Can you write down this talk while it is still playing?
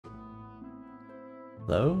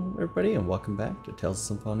Hello, everybody, and welcome back to Tales of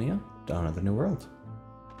Symphonia, Dawn of the New World.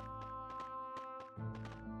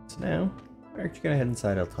 So now, we're actually gonna head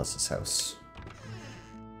inside Altessa's house.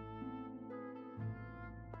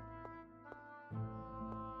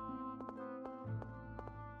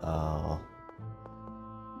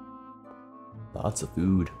 Lots of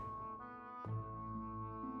food.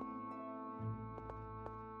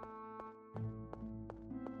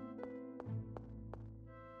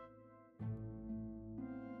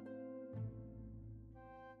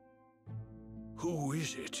 Who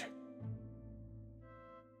is it?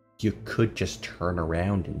 You could just turn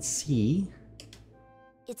around and see.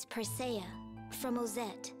 It's Persea, from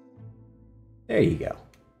Ozette. There you go.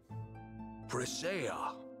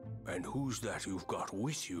 Presea. And who's that you've got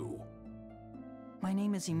with you? My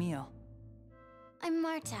name is Emil. I'm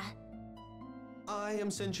Marta. I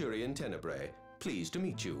am Centurion Tenebrae. Pleased to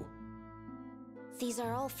meet you. These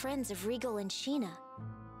are all friends of Regal and Sheena.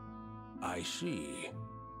 I see.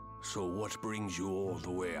 So what brings you all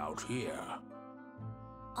the way out here?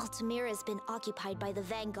 Altamira's been occupied by the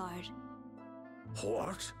Vanguard.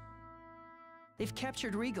 What? They've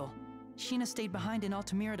captured Regal. Sheena stayed behind in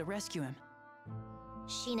Altamira to rescue him.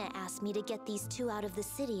 Sheena asked me to get these two out of the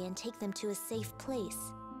city and take them to a safe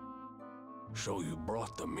place. So you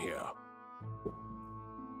brought them here?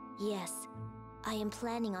 Yes, I am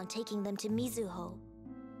planning on taking them to Mizuho.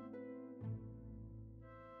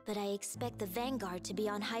 But I expect the Vanguard to be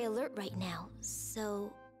on high alert right now,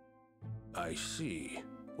 so... I see.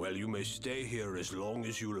 Well, you may stay here as long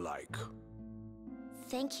as you like.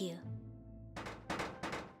 Thank you.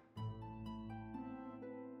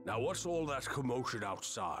 Now what's all that commotion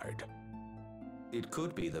outside? It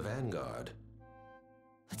could be the Vanguard.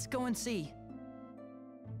 Let's go and see.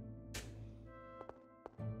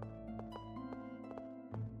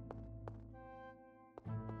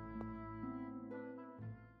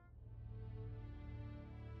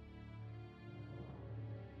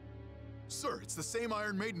 Sir, it's the same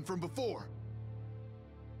Iron Maiden from before.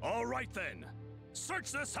 All right then.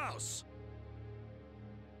 Search this house.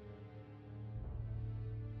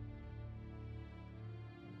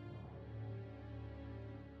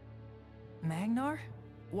 Magnar?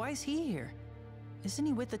 Why is he here? Isn't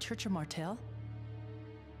he with the Church of Martel?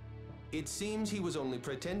 It seems he was only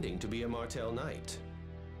pretending to be a Martel Knight.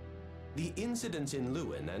 The incidents in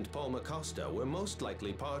Lewin and Palma Costa were most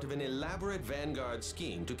likely part of an elaborate Vanguard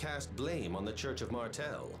scheme to cast blame on the Church of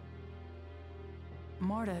Martel.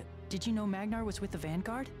 Marta, did you know Magnar was with the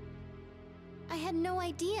Vanguard? I had no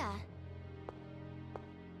idea.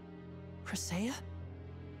 Presea?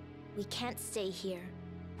 We can't stay here.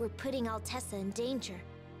 We're putting Altessa in danger.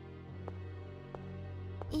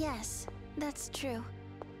 Yes, that's true.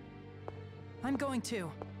 I'm going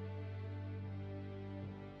too.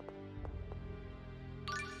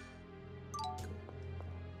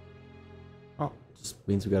 Oh, just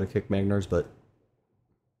means we gotta kick Magnar's butt.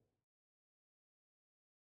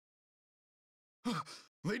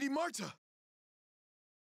 Lady Marta!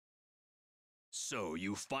 So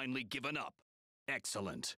you've finally given up.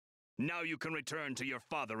 Excellent. Now you can return to your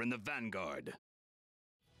father in the Vanguard.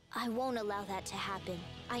 I won't allow that to happen.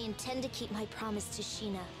 I intend to keep my promise to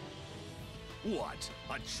Sheena. What?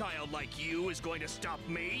 A child like you is going to stop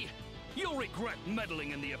me? You'll regret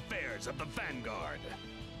meddling in the affairs of the Vanguard.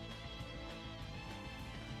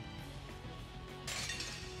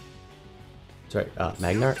 Sorry,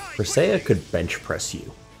 Magnar, Persea could bench press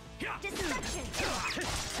you.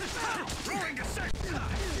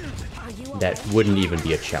 That wouldn't even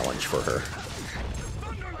be a challenge for her.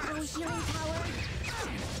 Oh, healing power.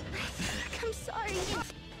 I'm sorry.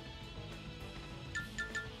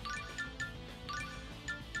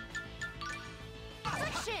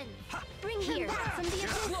 Friction! Bring him back from the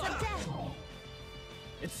abyss of death.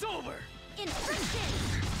 It's over! Infliction!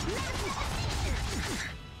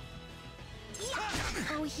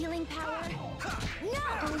 Oh, healing power. No!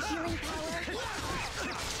 Oh, healing power.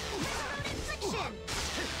 Infliction!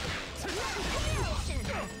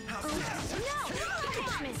 Oh, no!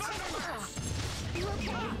 Punishment! You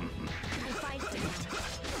okay? I fight it.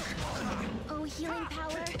 Oh, healing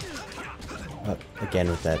power. Again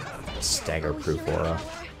with that stagger-proof aura.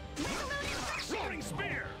 Soaring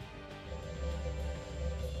spear!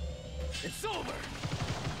 It's over!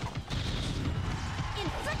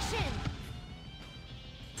 Infliction!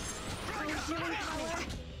 Oh, healing power.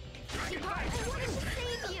 I wanted to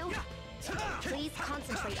save you. Please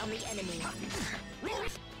concentrate on the enemy. Bring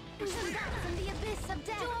back from the abyss of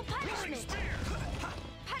death. Dual punishment.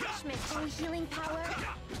 Punishment. Oh, healing power.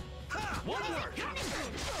 One more!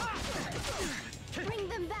 Punishment. Bring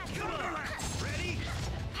them back. Ready?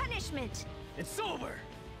 Punishment. It's over!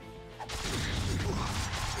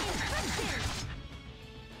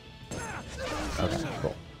 Okay,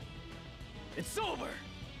 cool. It's over!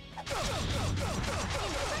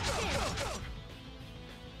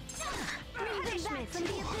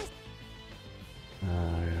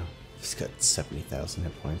 Yeah. He's got 70,000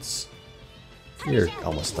 hit points. You're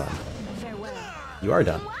almost done. Farewell. You are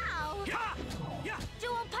done. Wow!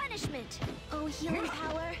 Dual punishment! Oh, healing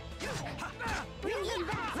power! Bring them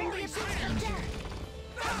back from the abyss of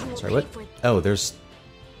death! Sorry, what? Oh, there's...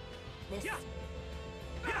 This.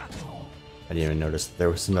 I didn't even notice there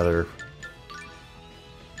was another...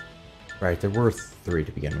 Right, there were 3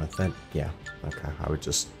 to begin with. Then, yeah. Okay, I was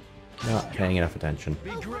just not paying enough attention.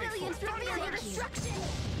 Oh, brilliant! Reveal destruction!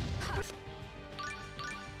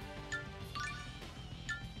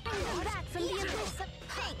 Bring them back from the abyss of...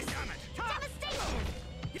 Thanks! Devastation!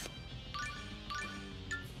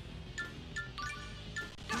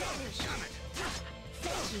 Vanish!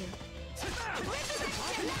 Thank you!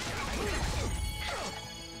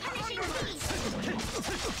 Punishing beast!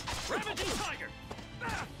 Ravaging tiger!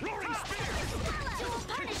 Roaring spear! Dual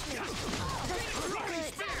punishment! That's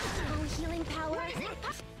good! Oh, healing power!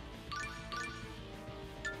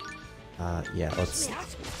 Yeah, let's...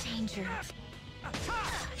 Danger!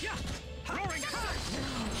 Roaring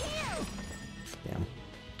Heal! Damn.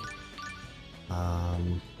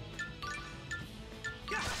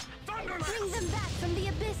 Bring them back from the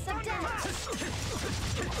abyss of death!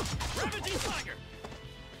 Ravaging tiger!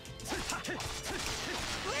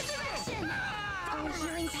 Resurrection! Oh,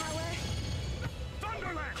 healing power!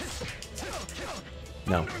 Thunderlance!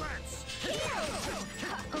 No.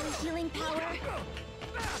 Oh, healing power!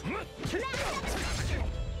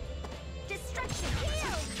 Destruction!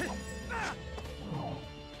 Heal!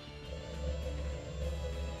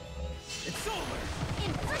 It's over!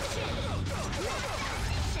 Infliction!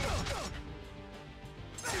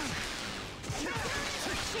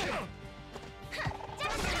 Devastation!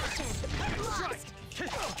 Lost!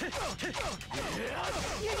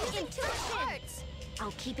 You're using 2 hearts!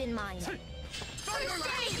 I'll keep in mind. Oh,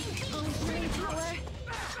 healing power!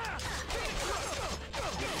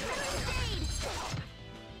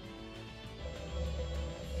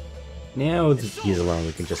 Now that he's alone,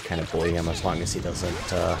 we can just kind of bully him as long as he doesn't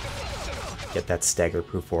get that stagger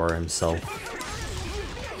proof for himself.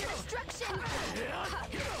 Destruction!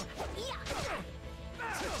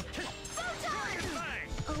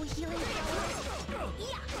 Oh, healing power!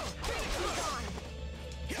 Gone!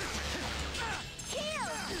 Heal!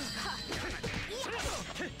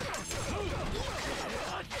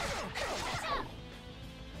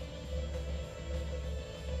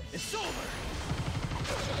 It's over!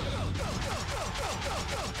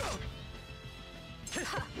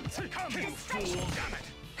 Come, you fool! Damn it!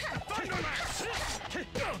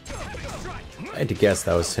 I had to guess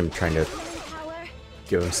that was him trying to Healing power!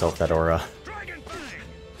 give himself that aura. Dragon Fang!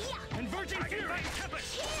 Converging Fury!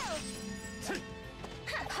 Tempest!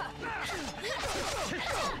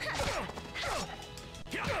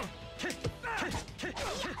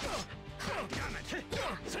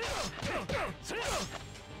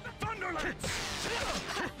 Thunderlance!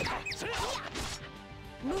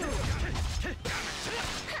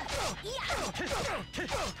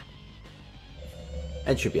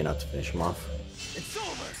 That should be enough to finish him off. It's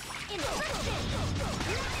over!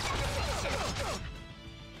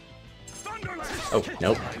 Thunderlance! Oh,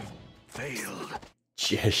 nope. Failed.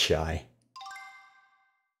 Just shy.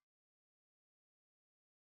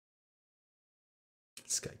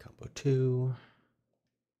 Sky Combo 2.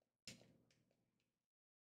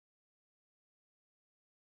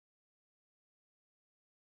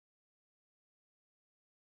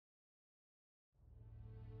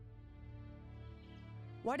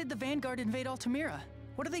 Why did the Vanguard invade Altamira?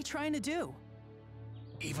 What are they trying to do?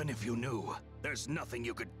 Even if you knew, there's nothing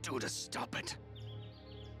you could do to stop it.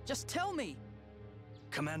 Just tell me!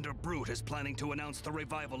 Commander Brute is planning to announce the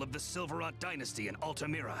revival of the Silverot dynasty in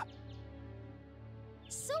Altamira.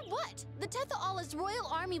 So what? The Tetha'ala's royal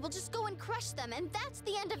army will just go and crush them, and that's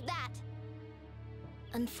the end of that!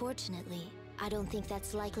 Unfortunately, I don't think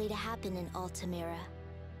that's likely to happen in Altamira.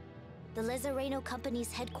 The Lezareno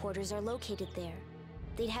Company's headquarters are located there.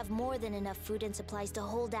 They'd have more than enough food and supplies to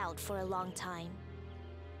hold out for a long time.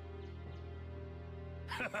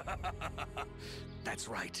 That's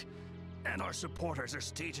right. And our supporters are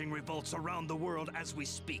staging revolts around the world as we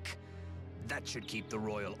speak. That should keep the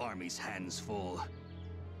royal army's hands full.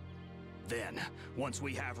 Then, once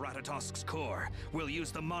we have Ratatosk's core, we'll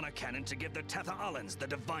use the Mana Cannon to give the Tetha'alans the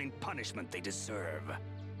divine punishment they deserve.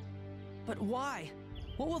 But why?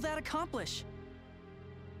 What will that accomplish?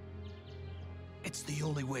 It's the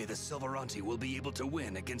only way the Silveranti will be able to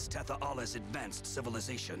win against Tetha'ala's advanced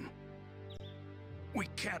civilization. We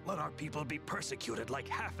can't let our people be persecuted like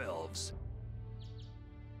half-elves.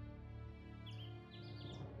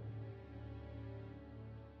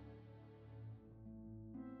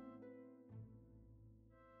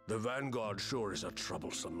 The Vanguard sure is a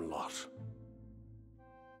troublesome lot.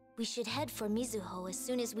 We should head for Mizuho as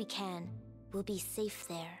soon as we can. We'll be safe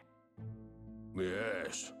there.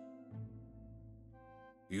 Yes.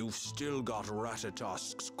 You've still got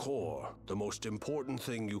Ratatosk's core. The most important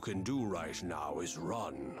thing you can do right now is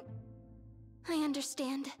run. I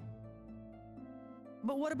understand.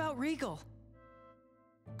 But what about Regal?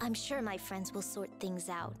 I'm sure my friends will sort things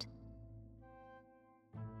out.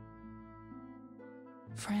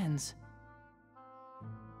 Friends.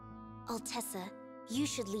 Altessa, you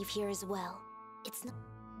should leave here as well. It's not...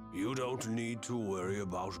 You don't need to worry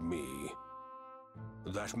about me.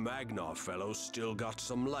 That Magnov fellow's still got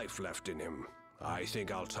some life left in him. I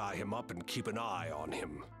think I'll tie him up and keep an eye on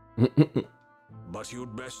him. But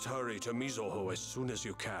you'd best hurry to Mizuho as soon as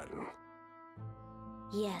you can.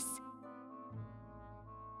 Yes.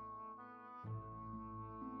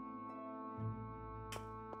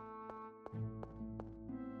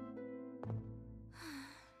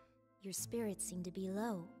 Your spirits seem to be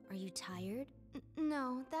low. Are you tired?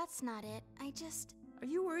 No, that's not it. Are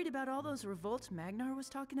you worried about all those revolts Magnar was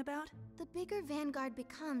talking about? The bigger Vanguard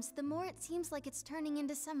becomes, the more it seems like it's turning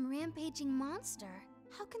into some rampaging monster.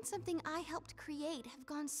 How can something I helped create have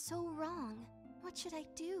gone so wrong? What should I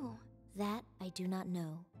do? That I do not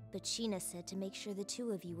know. But Sheena said to make sure the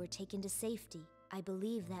two of you were taken to safety. I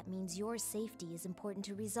believe that means your safety is important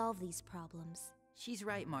to resolve these problems. She's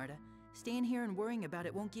right, Marta. Staying here and worrying about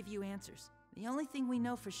it won't give you answers. The only thing we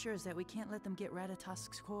know for sure is that we can't let them get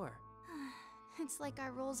Ratatosk's core. It's like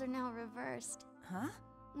our roles are now reversed. Huh?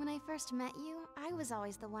 When I first met you, I was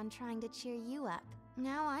always the one trying to cheer you up.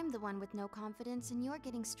 Now I'm the one with no confidence and you're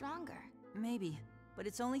getting stronger. Maybe, but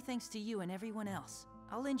it's only thanks to you and everyone else.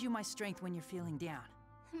 I'll lend you my strength when you're feeling down.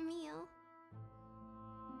 Emil.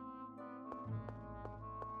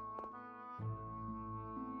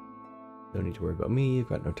 No need to worry about me. I've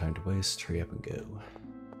got no time to waste. Hurry up and go.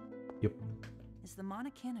 Yep. Is the Mana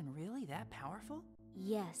Cannon really that powerful?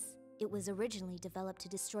 Yes, it was originally developed to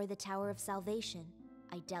destroy the Tower of Salvation.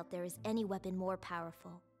 I doubt there is any weapon more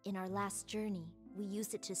powerful. In our last journey, we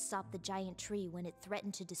used it to stop the giant tree when it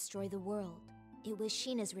threatened to destroy the world. It was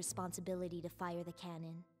Sheena's responsibility to fire the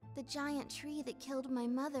cannon. The giant tree that killed my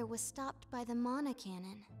mother was stopped by the Mana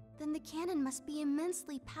Cannon. Then the cannon must be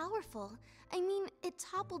immensely powerful. I mean, it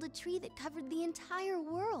toppled a tree that covered the entire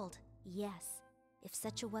world. Yes. If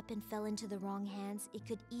such a weapon fell into the wrong hands, it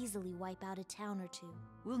could easily wipe out a town or two.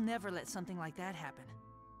 We'll never let something like that happen.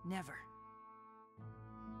 Never.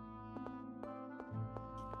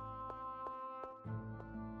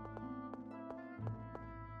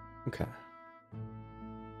 Okay.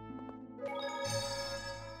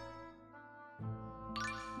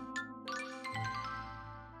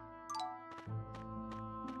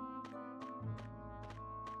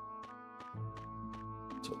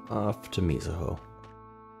 So off to Mizuho.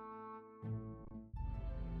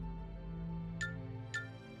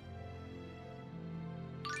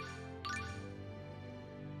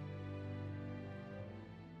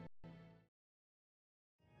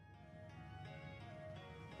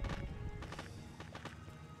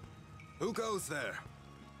 Who goes there?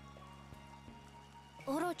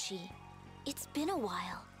 Orochi, it's been a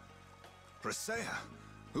while. Presea,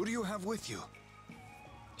 who do you have with you?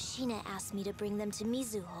 Sheena asked me to bring them to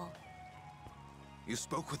Mizuho. You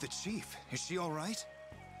spoke with the chief. Is she all right?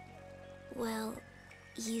 Well,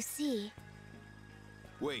 you see...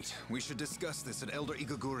 Wait, we should discuss this at Elder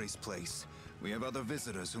Igaguri's place. We have other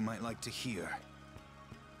visitors who might like to hear.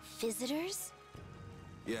 Visitors?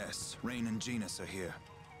 Yes, Rain and Genus are here.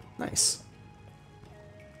 Nice.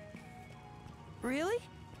 Really?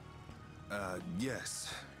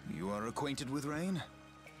 Yes. You are acquainted with Rain?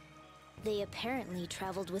 They apparently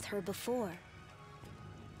traveled with her before.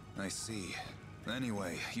 I see.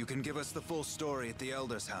 Anyway, you can give us the full story at the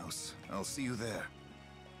Elder's house. I'll see you there.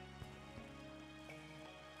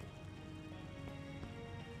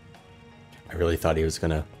 I really thought he was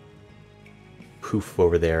gonna poof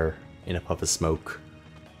over there in a puff of smoke.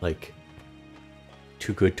 Like,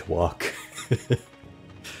 too good to walk.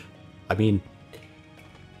 I mean,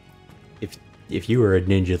 if you were a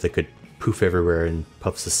ninja that could poof everywhere in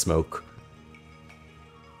puffs of smoke,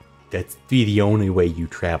 that'd be the only way you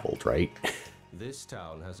traveled, right? This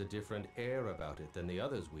town has a different air about it than the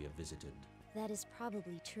others we have visited. That is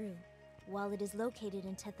probably true. While it is located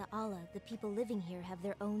in Tetha'ala, the people living here have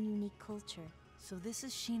their own unique culture. So this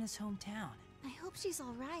is Sheena's hometown. I hope she's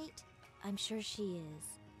all right. I'm sure she is.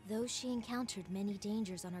 Though she encountered many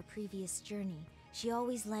dangers on her previous journey, she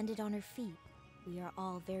always landed on her feet. We are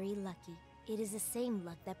all very lucky. It is the same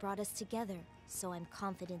luck that brought us together, so I'm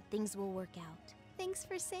confident things will work out. Thanks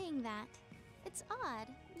for saying that. It's odd.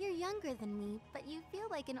 You're younger than me, but you feel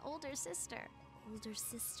like an older sister. Older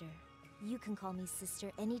sister. You can call me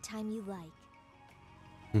sister anytime you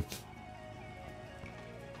like.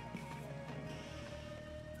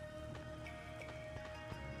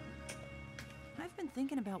 I've been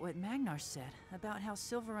thinking about what Magnar said, about how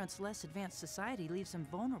Silverunt's less advanced society leaves them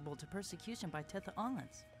vulnerable to persecution by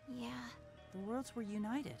Tetha'alans. Yeah. The worlds were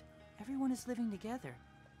united. Everyone is living together.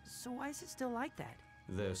 So why is it still like that?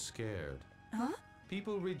 They're scared. Huh?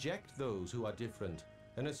 People reject those who are different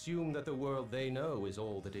and assume that the world they know is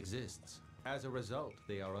all that exists. As a result,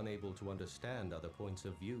 they are unable to understand other points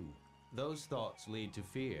of view. Those thoughts lead to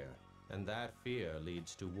fear, and that fear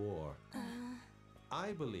leads to war.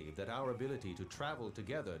 I believe that our ability to travel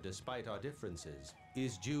together despite our differences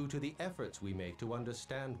is due to the efforts we make to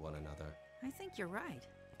understand one another. I think you're right.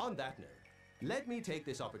 On that note, let me take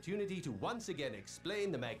this opportunity to once again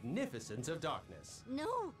explain the magnificence of darkness.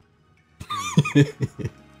 No.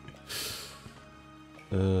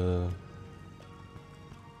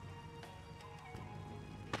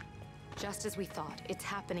 Just as we thought, it's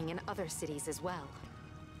happening in other cities as well.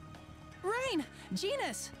 Rain!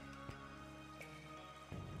 Genus!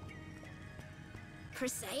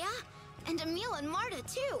 Persea? And Emil and Marta,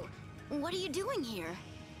 too! What are you doing here?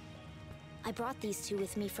 I brought these two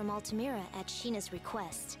with me from Altamira at Sheena's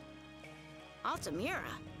request.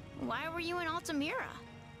 Altamira? Why were you in Altamira?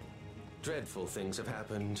 Dreadful things have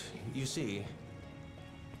happened. You see,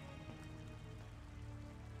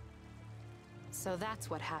 So that's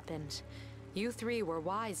what happened. You three were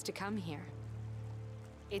wise to come here.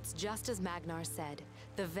 It's just as Magnar said.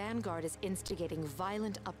 The Vanguard is instigating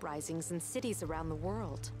violent uprisings in cities around the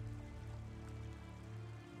world.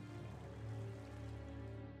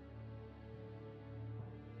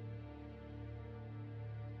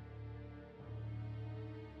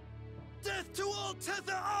 Death to all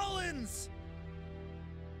Tetha'alans!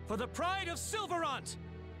 For the pride of Silverunt!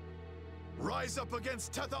 Rise up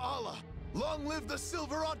against Tetha'ala! Long live the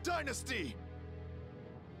Silverunt dynasty!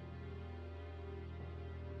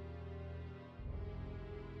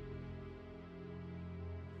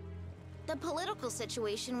 The political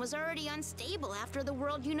situation was already unstable after the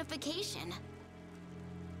world unification.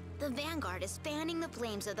 The Vanguard is fanning the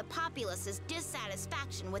flames of the populace's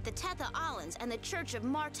dissatisfaction with the Tetha'alans and the Church of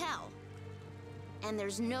Martel. And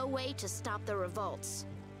there's no way to stop the revolts.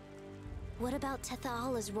 What about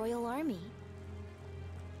Tetha'ala's royal army?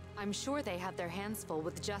 I'm sure they have their hands full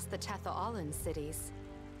with just the Tetha'alan cities.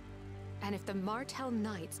 And if the Martel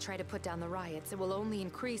Knights try to put down the riots, it will only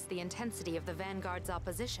increase the intensity of the Vanguard's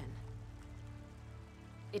opposition.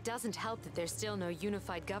 It doesn't help that there's still no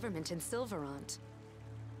unified government in Silverunt.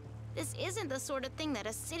 This isn't the sort of thing that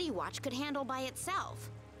a city watch could handle by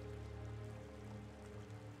itself.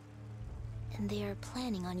 And they are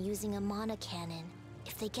planning on using a mana cannon.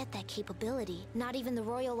 If they get that capability, not even the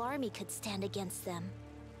royal army could stand against them.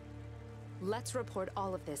 Let's report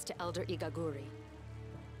all of this to Elder Igaguri.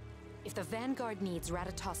 If the Vanguard needs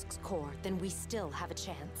Ratatosk's core, then we still have a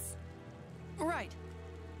chance. Right.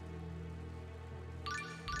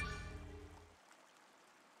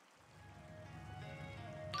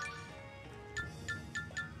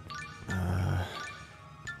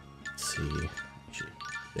 Let's see.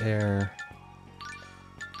 There.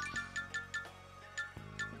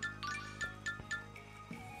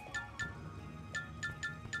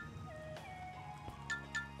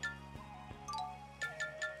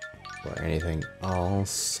 Or anything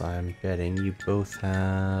else, I'm betting you both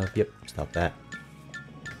have... Yep, stop that.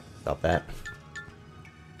 Stop that.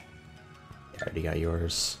 I already got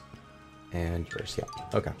yours. And yours, yep.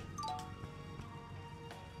 Okay.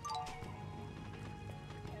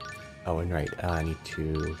 Oh, and right, I need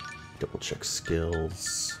to double check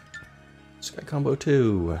skills. Sky combo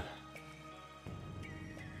 2.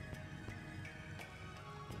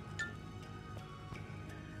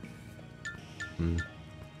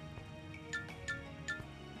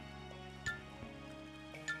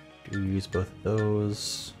 Do use both of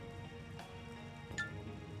those.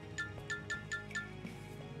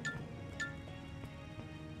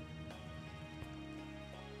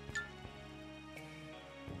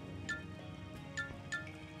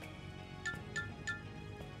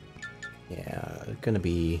 Yeah, gonna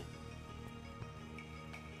be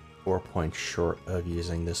 4 points short of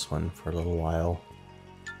using this one for a little while.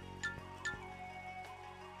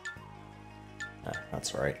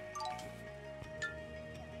 That's alright.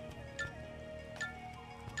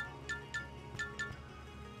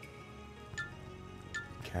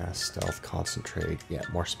 cast, stealth, concentrate. Yeah,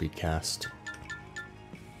 more speed cast.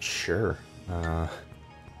 Sure.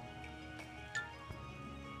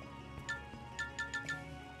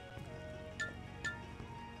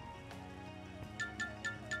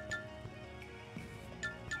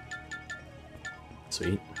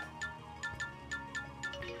 Sweet.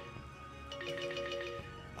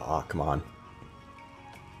 Aw, come on.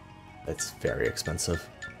 That's very expensive.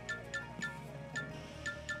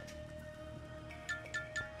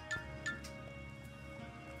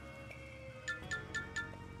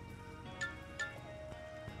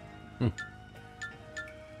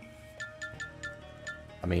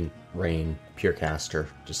 I mean, Rain, pure caster,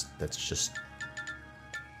 that's just...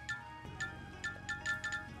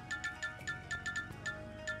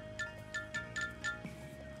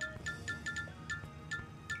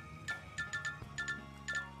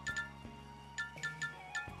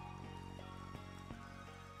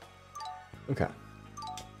 Okay.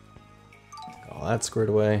 Got all that squared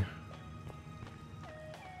away.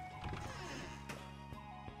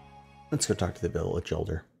 Let's go talk to the village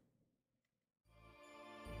elder.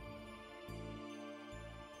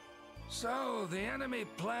 So, the enemy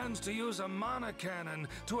plans to use a mana cannon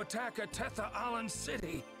to attack a Tetha Alan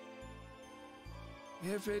city.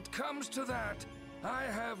 If it comes to that, I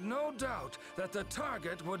have no doubt that the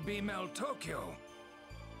target would be Meltokyo.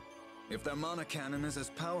 If their mana cannon is as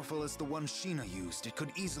powerful as the one Sheena used, it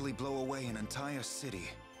could easily blow away an entire city.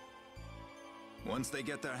 Once they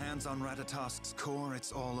get their hands on Ratatosk's core,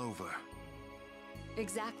 it's all over.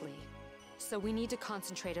 Exactly. So we need to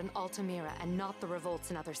concentrate on Altamira and not the revolts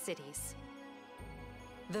in other cities.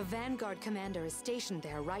 The Vanguard commander is stationed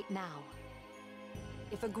there right now.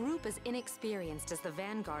 If a group as inexperienced as the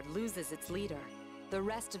Vanguard loses its leader, the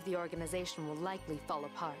rest of the organization will likely fall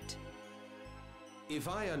apart. If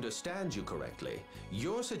I understand you correctly,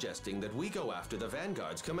 you're suggesting that we go after the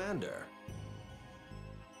Vanguard's commander.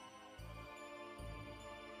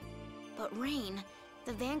 But Rain,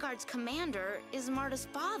 the Vanguard's commander is Marta's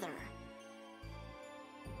father.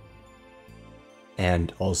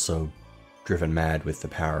 And also driven mad with the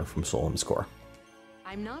power from Solemn's core.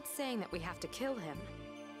 I'm not saying that we have to kill him.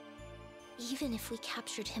 Even if we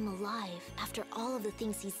captured him alive, after all of the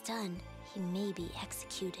things he's done, he may be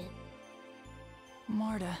executed.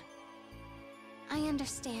 Marta. I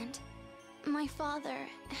understand. My father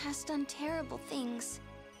has done terrible things.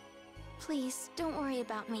 Please, don't worry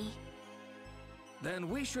about me. Then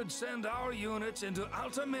we should send our units into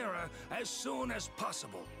Altamira as soon as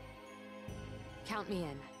possible. Count me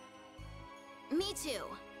in. Me too.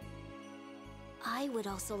 I would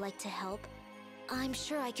also like to help. I'm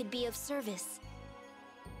sure I could be of service.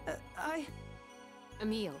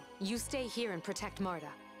 Emil, you stay here and protect Marta.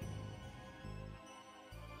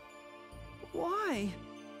 Why?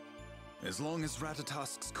 As long as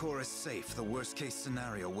Ratatosk's core is safe, the worst-case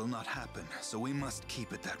scenario will not happen, so we must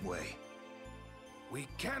keep it that way. We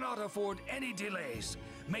cannot afford any delays.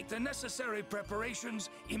 Make the necessary preparations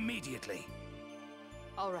immediately.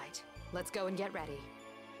 All right, let's go and get ready.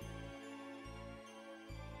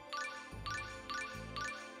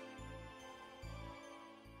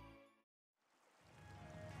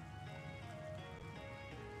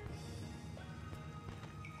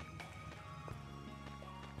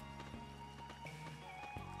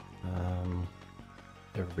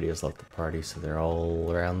 Everybody has left the party, so they're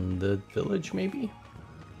all around the village, maybe?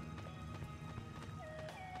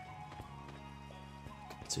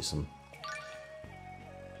 Let's do some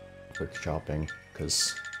quick shopping,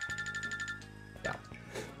 because... yeah.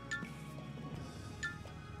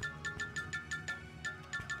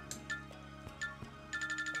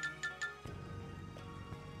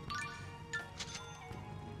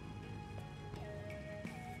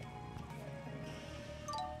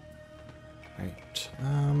 Right,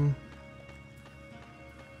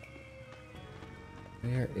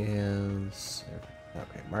 where is...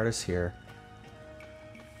 okay, Marta's here.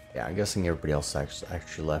 Yeah, I'm guessing everybody else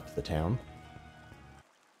actually left the town.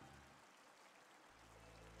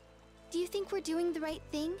 Do you think we're doing the right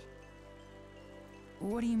thing?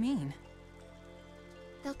 What do you mean?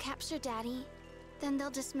 They'll capture Daddy, then they'll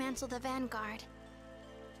dismantle the Vanguard.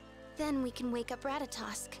 Then we can wake up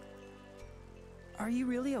Ratatosk. Are you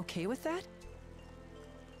really okay with that?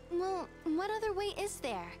 Well, what other way is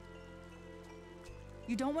there?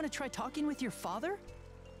 You don't want to try talking with your father?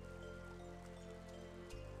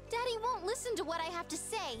 Daddy won't listen to what I have to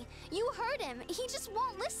say. You heard him. He just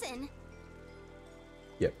won't listen.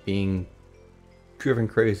 Yeah, being driven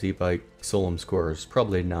crazy by Solemn's core is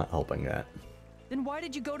probably not helping that. Then why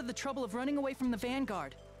did you go to the trouble of running away from the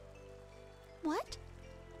Vanguard? What?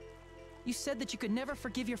 You said that you could never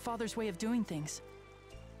forgive your father's way of doing things.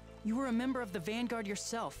 You were a member of the Vanguard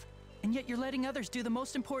yourself, and yet you're letting others do the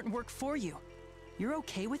most important work for you. You're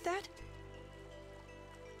okay with that?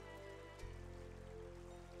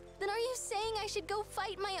 Then are you saying I should go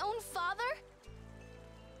fight my own father?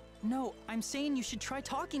 No, I'm saying you should try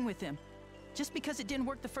talking with him. Just because it didn't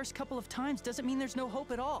work the first couple of times doesn't mean there's no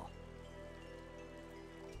hope at all.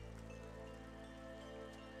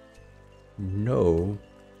 No.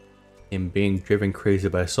 Him being driven crazy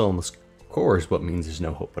by a soulless core is what means there's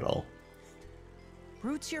no hope at all.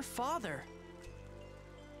 Root's your father.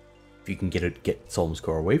 If you can get Solom's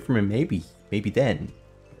core away from him, maybe then.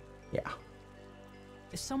 Yeah.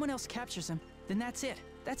 If someone else captures him, then that's it.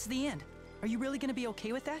 That's the end. Are you really gonna be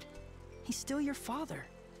okay with that? He's still your father.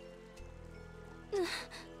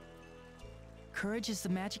 Courage is the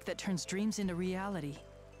magic that turns dreams into reality.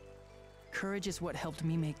 Courage is what helped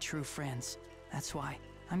me make true friends. That's why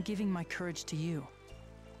I'm giving my courage to you.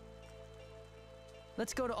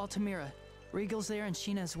 Let's go to Altamira. Regal's there and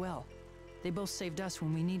Sheena as well. They both saved us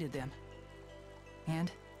when we needed them.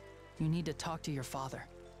 And you need to talk to your father.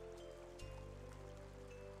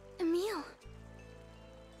 Emil.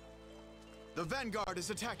 The Vanguard is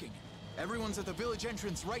attacking. Everyone's at the village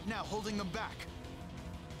entrance right now, holding them back.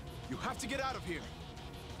 You have to get out of here.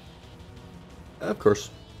 Of course.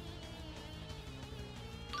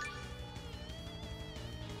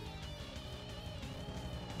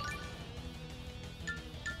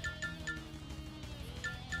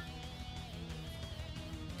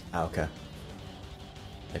 Ah, okay.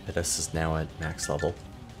 Impetus is now at max level.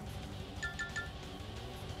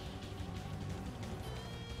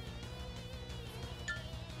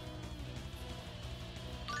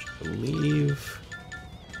 I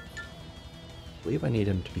believe I need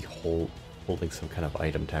him to be holding some kind of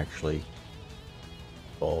item to actually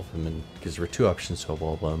evolve him, and because there were two options to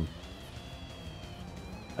evolve him.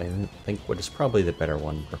 I think what is probably the better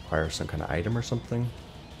one requires some kind of item or something.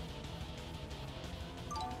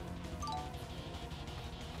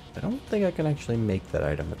 I don't think I can actually make that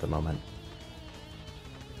item at the moment.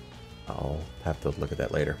 I'll have to look at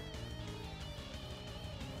that later.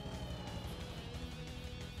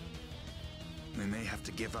 We may have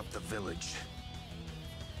to give up the village.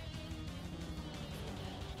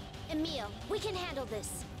 Emil, we can handle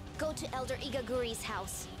this. Go to Elder Igaguri's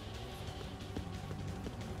house.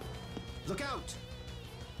 Look out!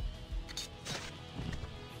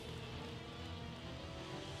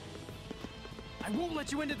 I won't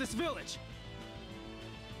let you into this village!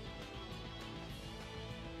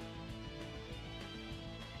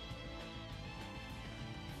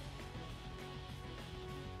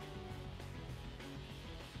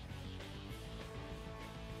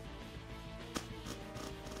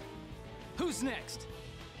 Who's next?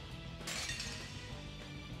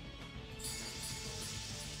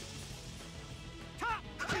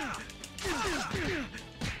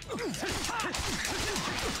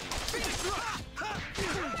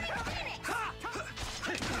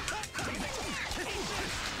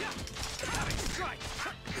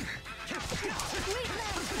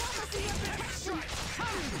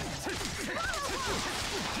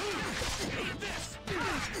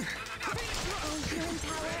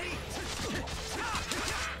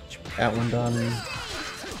 That one done.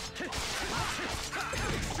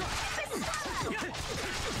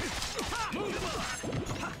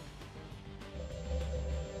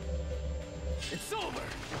 It's over.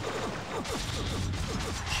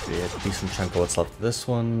 Should be a decent chunk of what's left of this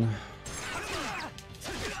one.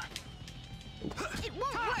 It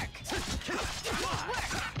won't work.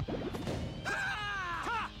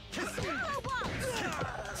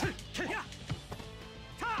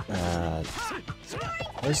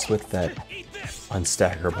 What's with that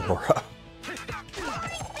unstaggerable aura?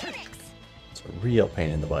 It's a real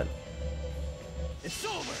pain in the butt. It's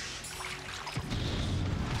over.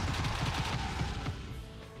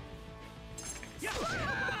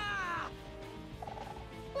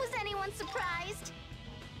 Was anyone surprised?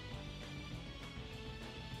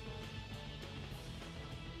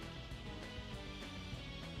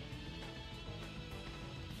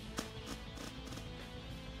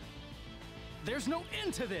 There's no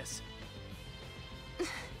end to this!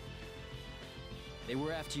 They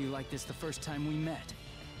were after you like this the first time we met.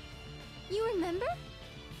 You remember?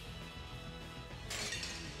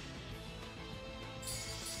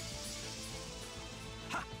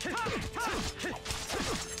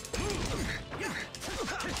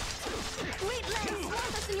 Wait, Lance,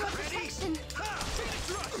 want us in your protection.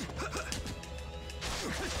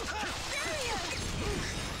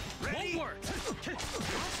 Won't work!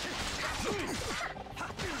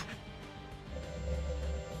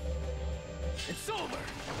 It's over!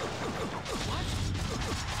 What?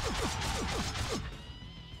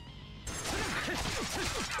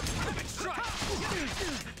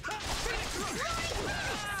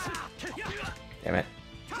 Damn it.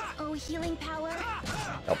 Oh, healing power.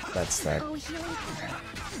 Oh, that's that. Oh, healing power.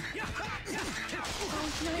 Oh,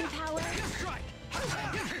 healing power.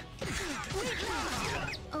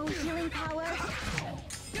 Oh, healing power.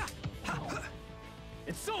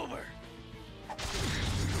 It's over!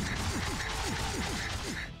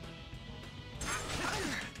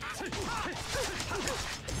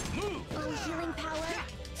 Oh, healing power.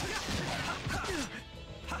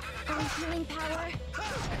 Oh, healing power.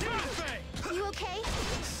 You okay?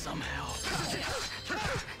 Somehow.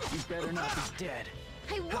 You better not be dead.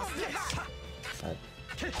 I won't give up. That.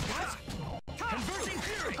 Converting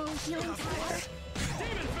fury! Oh, healing power.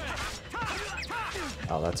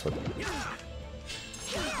 Oh, that's what.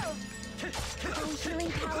 Heal! Oh,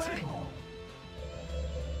 healing power.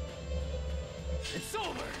 It's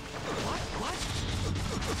over! What?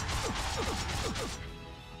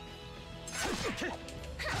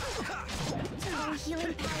 Oh,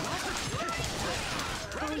 healing power.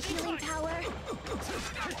 Oh, healing power.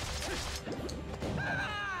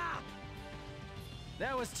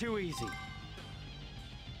 That was too easy.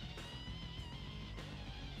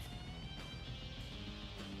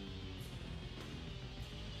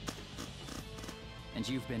 And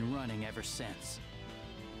you've been running ever since.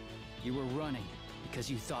 You were running because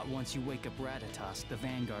you thought once you wake up Ratatosk, the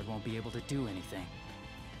Vanguard won't be able to do anything.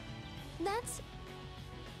 That's...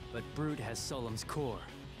 But Brute has Solemn's core.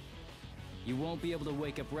 You won't be able to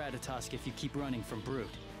wake up Ratatosk if you keep running from Brute.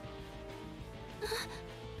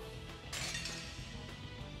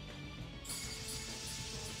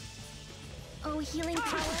 Oh, healing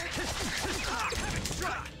power.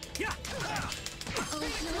 Oh,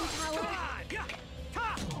 healing power.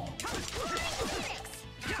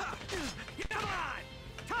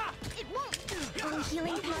 It won't. Oh,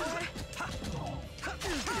 healing power.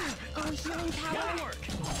 Oh, healing power.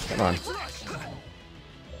 Come on.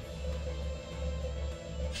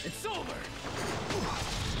 It's over!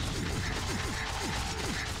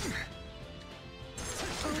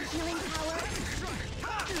 Oh, healing power.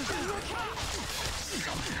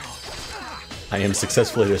 I am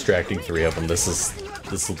successfully distracting 3 of them.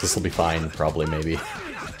 This will be fine, probably, maybe.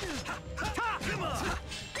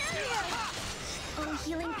 Oh,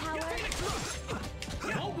 healing power.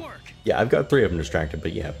 It won't work! Yeah, I've got 3 of them distracted,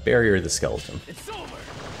 but yeah, Barrier the skeleton. It's over!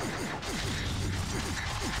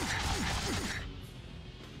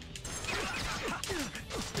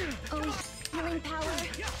 Oh, healing power.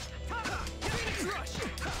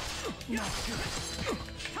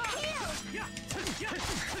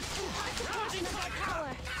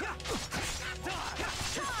 Power.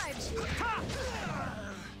 Charge.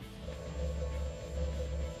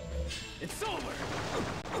 It's over!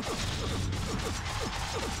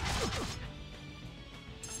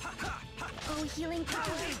 Oh, healing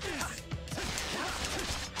power.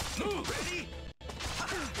 Move! Ready?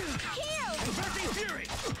 Heal. Converting fury!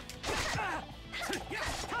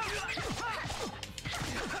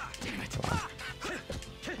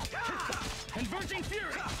 Converting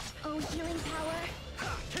fury! Oh, healing power.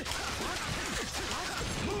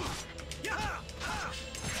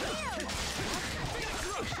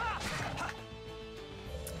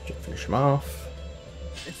 Should finish him off.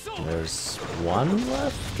 It's over! There's 1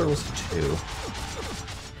 left, or was it 2?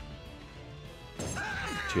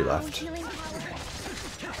 2 Oh, left. healing power.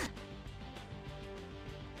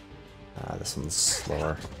 Ah, this one's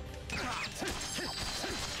slower. Oh,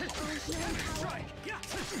 healing power.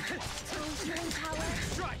 Oh, healing power.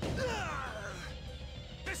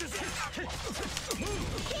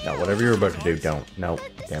 No, whatever you're about to do, don't. No,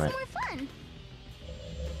 This damn is it. more fun.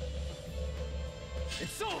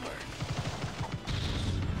 It's over!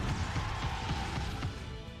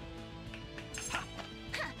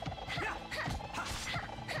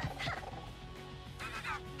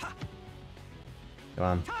 Come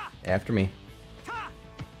on, after me.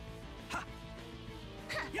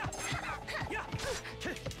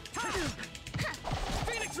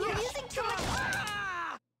 You're using too much.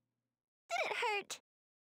 Did it hurt?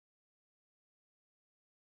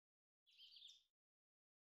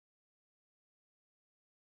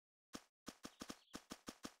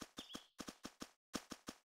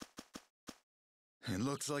 It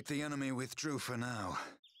looks like the enemy withdrew for now.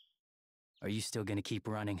 Are you still gonna keep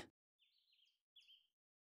running?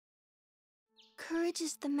 Courage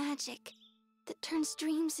is the magic that turns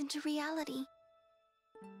dreams into reality.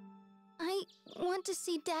 I want to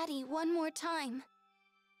see Daddy one more time.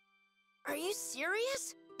 Are you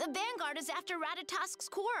serious? The Vanguard is after Ratatosk's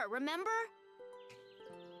core, remember?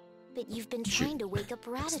 But you've been trying to wake up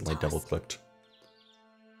Accidentally double Ratatosk. clicked.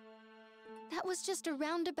 That was just a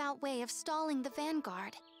roundabout way of stalling the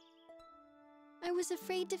Vanguard. I was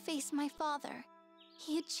afraid to face my father.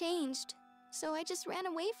 He had changed, so I just ran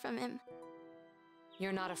away from him.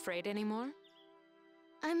 You're not afraid anymore?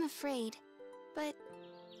 I'm afraid, but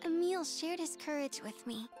Emil shared his courage with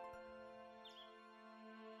me.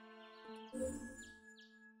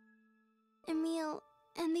 Emil,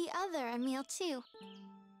 and the other Emil too.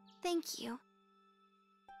 Thank you.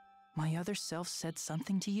 My other self said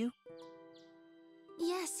something to you?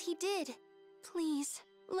 Yes, he did. Please,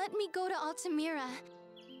 let me go to Altamira.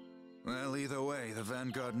 Well, either way, the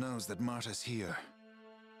Vanguard knows that Marta's here.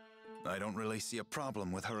 I don't really see a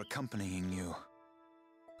problem with her accompanying you.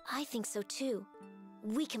 I think so too.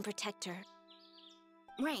 We can protect her.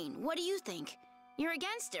 Rain, what do you think? You're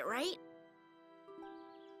against it, right?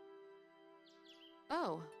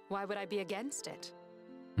 Oh, why would I be against it?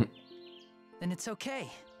 Then it's okay.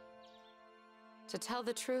 To tell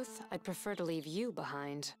the truth, I'd prefer to leave you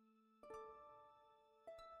behind.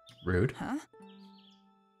 Rude. Huh?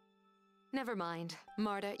 Never mind.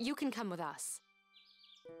 Marta, you can come with us.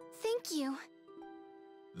 Thank you.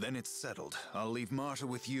 Then it's settled. I'll leave Marta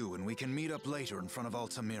with you, and we can meet up later in front of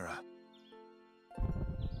Altamira.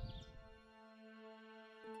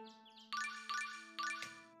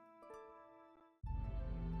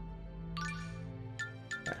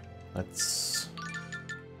 Okay, let's...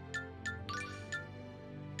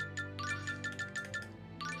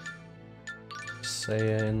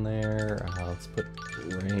 Saya in there. Let's put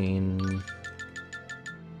Rain.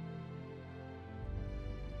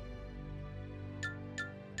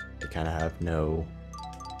 They kind of have no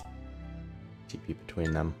TP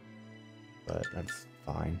between them, but that's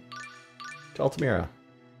fine. To Altamira.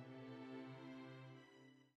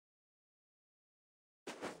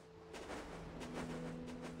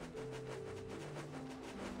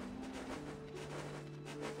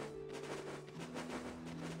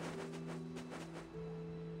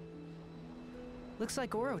 Looks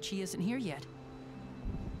like Orochi isn't here yet.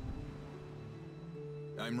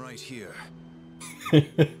 I'm right here.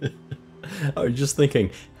 I was just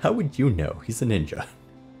thinking, how would you know? He's a ninja.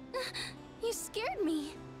 You scared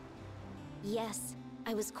me. Yes,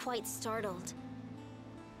 I was quite startled.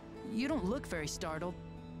 You don't look very startled.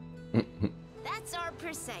 That's our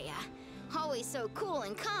Persea. Always so cool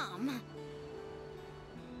and calm.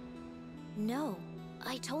 No,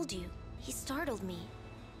 I told you. He startled me.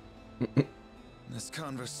 This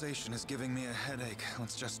conversation is giving me a headache.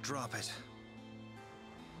 Let's just drop it.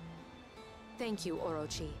 Thank you,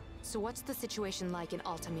 Orochi. So what's the situation like in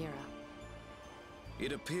Altamira?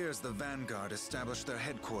 It appears the Vanguard established their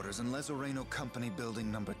headquarters in Lezoreno Company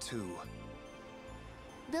Building Number 2.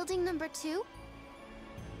 Building number 2?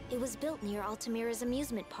 It was built near Altamira's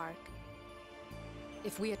amusement park.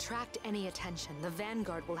 If we attract any attention, the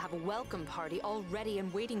Vanguard will have a welcome party all ready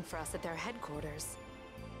and waiting for us at their headquarters.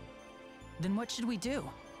 Then what should we do?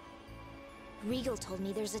 Regal told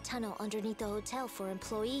me there's a tunnel underneath the hotel for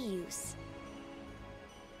employee use.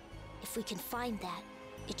 If we can find that,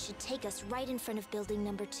 it should take us right in front of building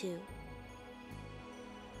number 2.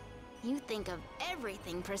 You think of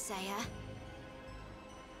everything, Persea.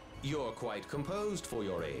 You're quite composed for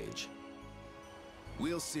your age.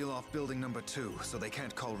 We'll seal off building number 2, so they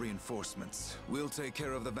can't call reinforcements. We'll take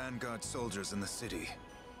care of the Vanguard soldiers in the city.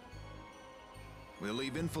 We'll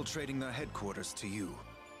leave infiltrating their headquarters to you.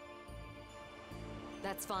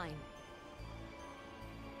 That's fine.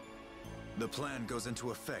 The plan goes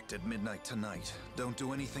into effect at midnight tonight. Don't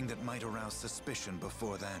do anything that might arouse suspicion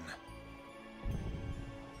before then.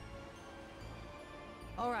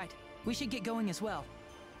 All right, we should get going as well.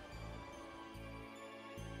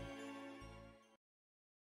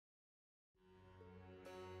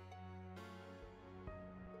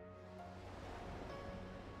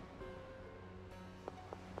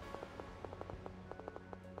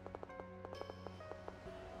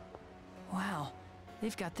 Wow,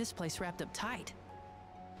 they've got this place wrapped up tight.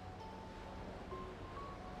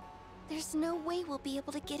 There's no way we'll be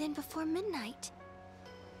able to get in before midnight.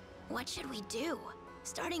 What should we do?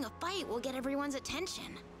 Starting a fight will get everyone's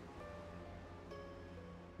attention.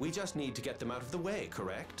 We just need to get them out of the way,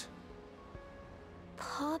 correct?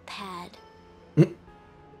 Paw pad.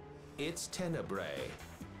 It's Tenebrae.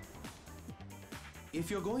 If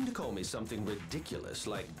you're going to call me something ridiculous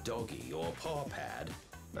like Doggy or Paw Pad,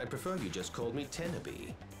 I'd prefer you just called me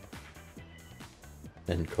Tenebrae.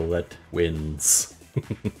 And Colette wins.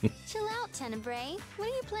 Chill out, Tenebrae. What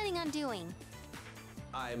are you planning on doing?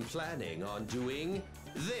 I'm planning on doing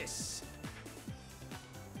this.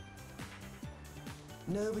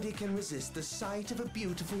 Nobody can resist the sight of a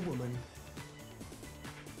beautiful woman.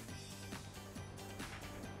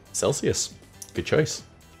 Celsius. Good choice.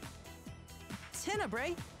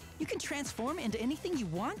 Tenebrae, you can transform into anything you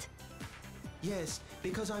want? Yes,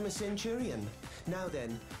 because I'm a centurion. Now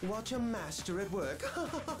then, watch a master at work.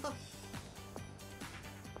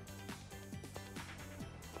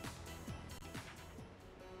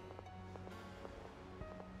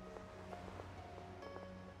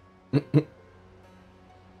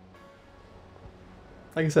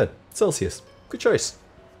 Like I said, Celsius. Good choice.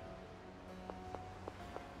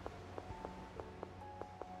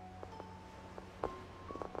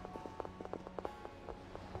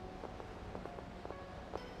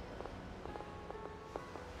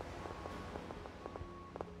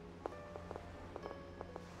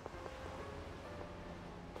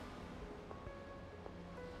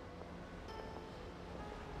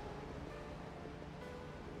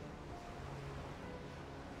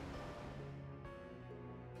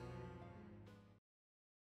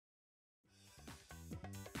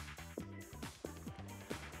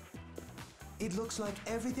 It looks like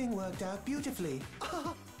everything worked out beautifully.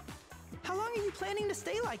 How long are you planning to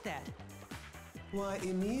stay like that? Why,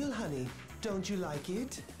 Emil, honey, don't you like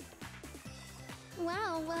it?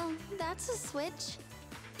 Wow, well, that's a switch.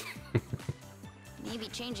 Maybe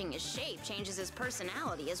changing his shape changes his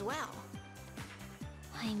personality as well.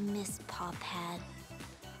 I miss Pawpad.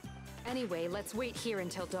 Anyway, let's wait here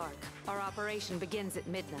until dark. Our operation begins at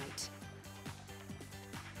midnight.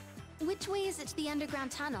 Which way is it to the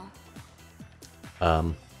underground tunnel?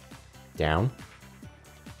 Down.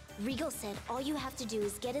 Regal said all you have to do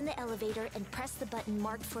is get in the elevator and press the button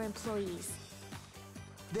marked for employees.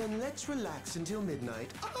 Then let's relax until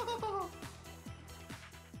midnight.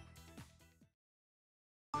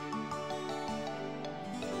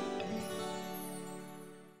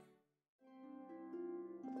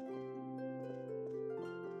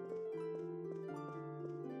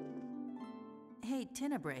 Hey,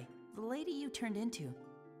 Tenebrae, the lady you turned into,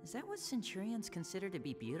 is that what Centurions consider to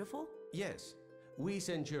be beautiful? Yes, we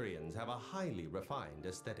Centurions have a highly refined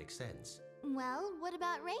aesthetic sense. Well, what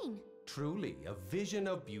about Rain? Truly a vision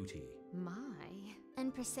of beauty. My.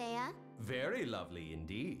 And Persea? Very lovely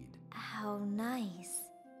indeed. How nice.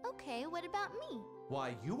 Okay, what about me?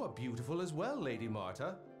 Why, you are beautiful as well, Lady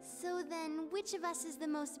Marta. So then, which of us is the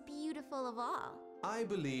most beautiful of all? I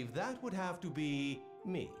believe that would have to be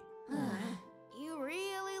me. You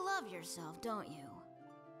really love yourself, don't you?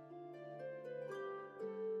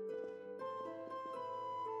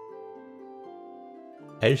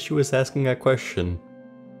 As she was asking that question,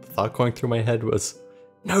 the thought going through my head was,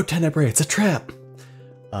 "No, Tenebrae, it's a trap."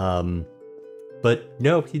 But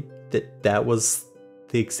no, that was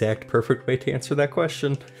the exact perfect way to answer that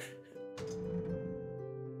question.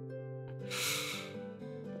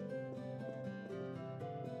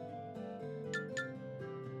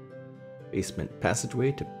 Basement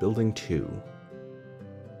passageway to building 2.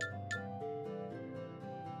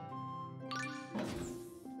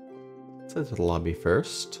 Let's head to the lobby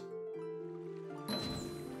first.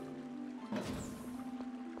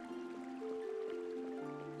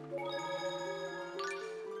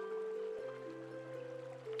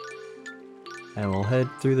 And we'll head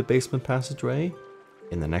through the basement passageway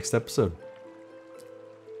in the next episode.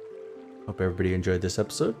 Hope everybody enjoyed this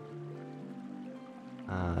episode.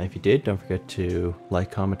 If you did, don't forget to like,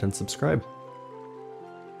 comment, and subscribe.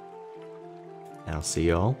 And I'll see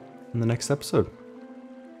you all in the next episode.